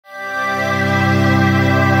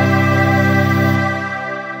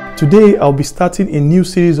Today, I'll be starting a new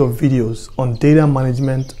series of videos on data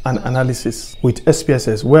management and analysis with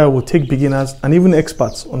SPSS, where I will take beginners and even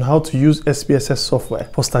experts on how to use SPSS software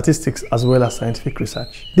for statistics as well as scientific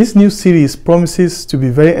research. This new series promises to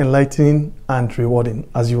be very enlightening and rewarding,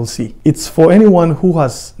 as you will see. It's for anyone who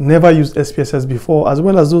has never used SPSS before, as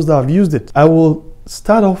well as those that have used it. I will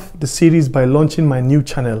start off the series by launching my new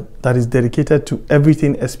channel that is dedicated to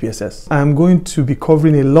everything SPSS. I am going to be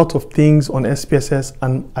covering a lot of things on SPSS,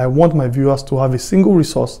 and I want my viewers to have a single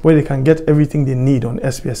resource where they can get everything they need on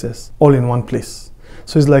SPSS all in one place.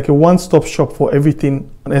 So it's like a one-stop shop for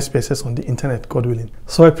everything on SPSS on the internet, God willing.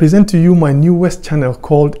 So I present to you my newest channel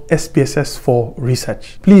called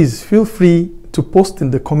Spss4Research. Please feel free to post in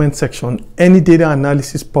the comment section any data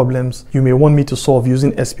analysis problems you may want me to solve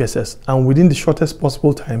using SPSS, and within the shortest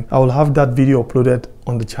possible time, I will have that video uploaded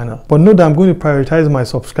on the channel. But note that I'm going to prioritize my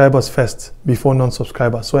subscribers first before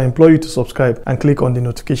non-subscribers. So I implore you to subscribe and click on the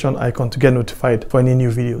notification icon to get notified for any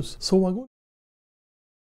new videos. So we're going